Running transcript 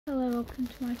welcome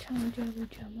to my channel Jabba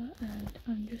Jammer, and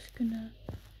I'm just gonna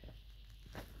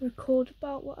record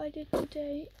about what I did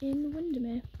today in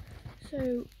Windermere.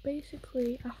 So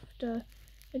basically, after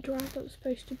a drive that was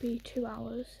supposed to be 2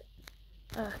 hours,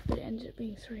 but it ended up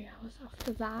being 3 hours,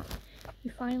 after that we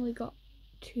finally got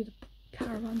to the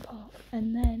caravan park,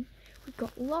 and then we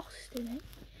got lost in it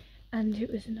and it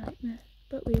was a nightmare,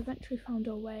 but we eventually found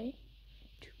our way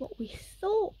to what we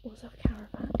thought was a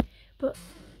caravan, but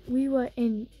we were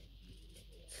in,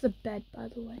 it's the bed by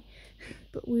the way,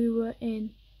 but we were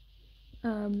in,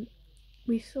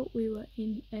 we thought we were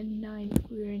in N9,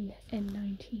 but we were in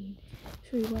N19,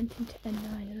 so we went into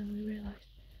N9 and then we realised,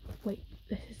 wait,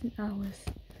 this isn't ours,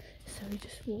 so we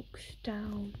just walked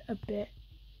down a bit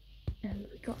and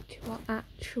we got to our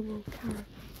actual caravan,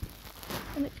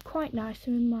 and it's quite nice.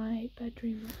 I'm in my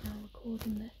bedroom right now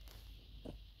recording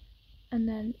this, and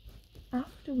then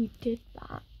after we did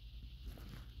that,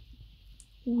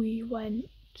 we went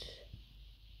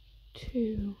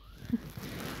to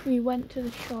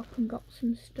the shop and got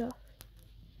some stuff.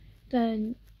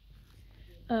 Then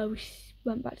we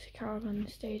went back to the caravan and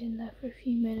stayed in there for a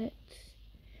few minutes.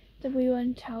 Then we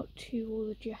went out to all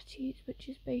the jetties, which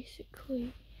is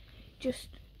basically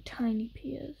just tiny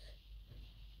piers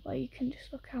where you can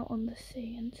just look out on the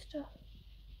sea and stuff.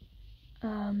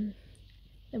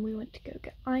 Then we went to go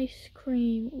get ice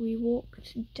cream. We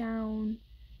walked down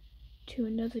to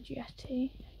another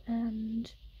jetty,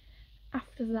 and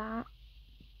after that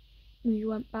we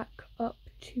went back up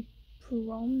to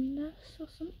Promness or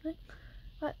something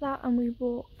like that, and we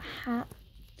bought hats.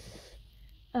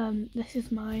 This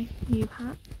is my new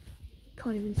hat.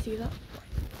 Can't even see that.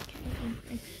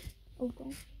 Okay, oh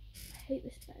god, I hate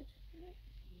this bed.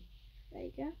 There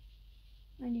you go,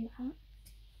 my new hat,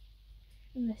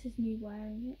 and this is me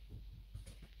wearing it.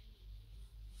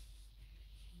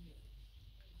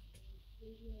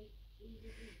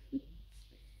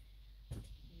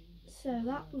 So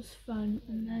that was fun,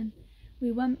 and then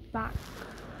we went back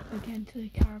again to the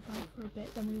caravan for a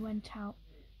bit. Then we went out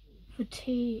for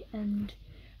tea, and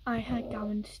I had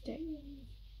gammon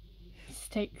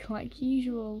steak like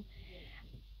usual,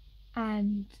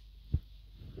 and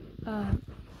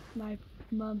my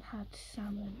mum had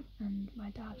salmon and my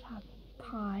dad had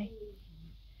pie,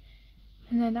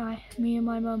 and then me and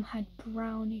my mum had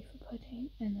brownie for pudding,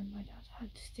 and then my dad had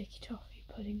sticky toffee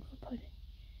pudding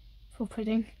for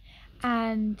pudding,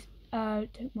 and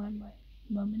don't mind my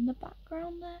mum in the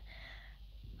background there.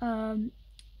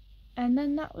 And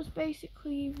then that was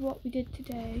basically what we did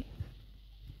today.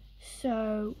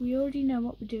 So we already know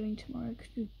what we're doing tomorrow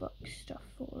because we've booked stuff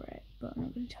for it, but I'm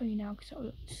not going to tell you now because that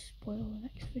will spoil the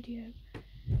next video.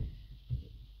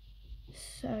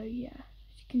 So yeah,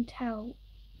 as you can tell,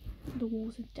 the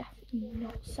walls are definitely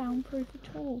not soundproof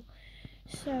at all.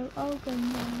 So I'll go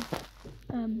now.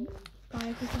 Bye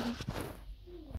everybody.